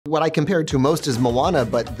What I compared to most is Moana,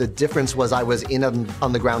 but the difference was I was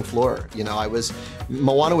on the ground floor. You know,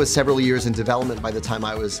 Moana was several years in development by the time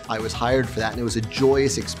I was hired for that, and it was a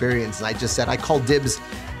joyous experience. And I just said, I called dibs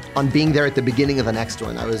on being there at the beginning of the next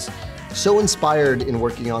one. I was so inspired in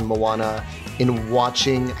working on Moana, in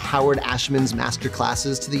watching Howard Ashman's master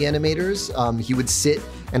classes to the animators. He would sit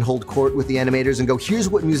and hold court with the animators and go, here's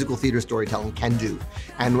what musical theater storytelling can do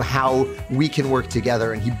and how we can work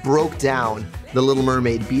together. And he broke down The Little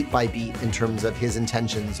Mermaid beat by beat in terms of his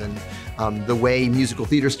intentions and the way musical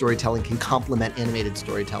theater storytelling can complement animated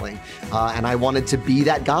storytelling. And I wanted to be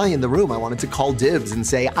that guy in the room. I wanted to call dibs and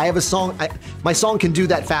say, I have a song, my song can do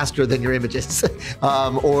that faster than your images,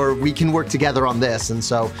 or we can work together on this. And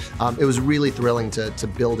so it was really thrilling to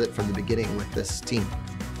build it from the beginning with this team.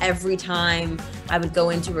 Every time I would go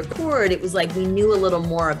in to record, it was like we knew a little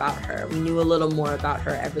more about her. We knew a little more about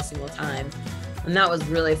her every single time. And that was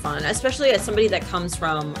really fun, especially as somebody that comes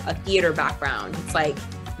from a theater background. It's like,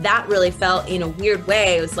 that really felt in a weird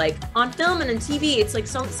way. It was like on film and on TV, it's like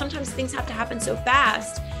sometimes things have to happen so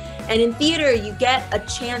fast. And in theater, you get a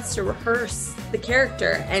chance to rehearse the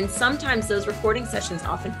character. And sometimes those recording sessions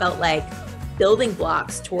often felt like building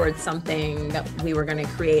blocks towards something that we were going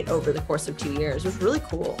to create over the course of 2 years. It was really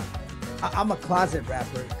cool. I'm a closet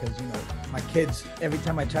rapper because, you know, my kids, every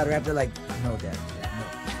time I try to rap, they're like, no, Dad, no.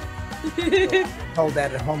 So I told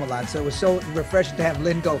that at home a lot. So it was so refreshing to have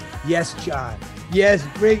Lin go, yes, John. Yes,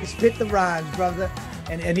 spit the rhymes, brother.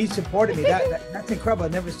 And he supported me. That's incredible.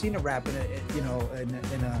 I've never seen a rap in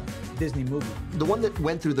a Disney movie. The one that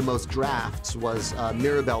went through the most drafts was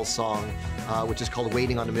Mirabel's song, which is called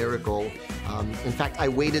Waiting on a Miracle. In fact, I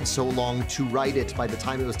waited so long to write it. By the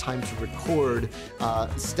time it was time to record,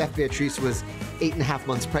 Beatriz was 8.5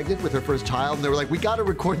 months pregnant with her first child. And they were like, we got to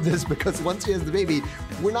record this because once she has the baby,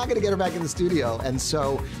 we're not going to get her back in the studio. And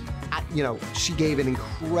so, you know, she gave an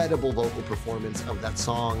incredible vocal performance of that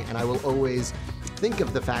song. And I will always think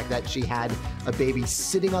of the fact that she had a baby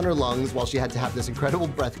sitting on her lungs while she had to have this incredible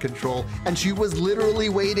breath control, and she was literally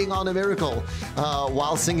waiting on a miracle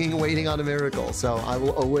while singing Waiting on a Miracle. So I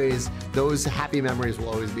will always, those happy memories will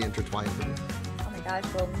always be intertwined for me. Oh my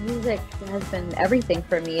gosh, well, music has been everything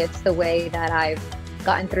for me. It's the way that I've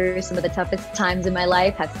gotten through some of the toughest times in my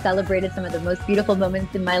life, have celebrated some of the most beautiful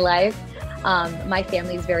moments in my life. My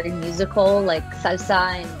family is very musical, like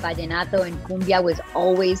salsa and vallenato and cumbia was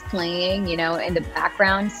always playing, you know, in the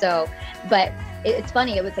background. So, but it's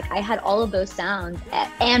funny, it was like I had all of those sounds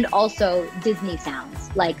and also Disney sounds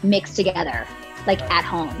like mixed together, like at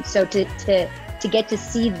home. So to get to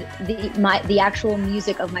see the actual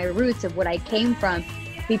music of my roots, of what I came from,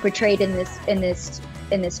 be portrayed in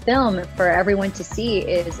this film for everyone to see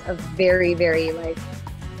is a very, very like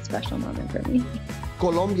special moment for me.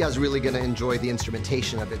 Colombia is really going to enjoy the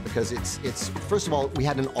instrumentation of it because it's first of all, we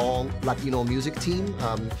had an all Latino music team.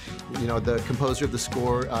 You know, the composer of the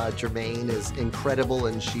score, Jermaine, is incredible,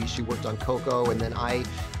 and she worked on Coco. And then I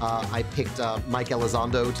picked Mike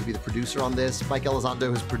Elizondo to be the producer on this. Mike Elizondo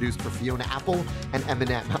has produced for Fiona Apple and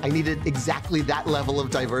Eminem. I needed exactly that level of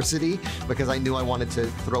diversity because I knew I wanted to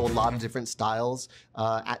throw a lot of different styles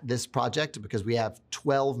at this project because we have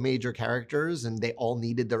 12 major characters and they all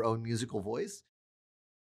needed their own musical voice.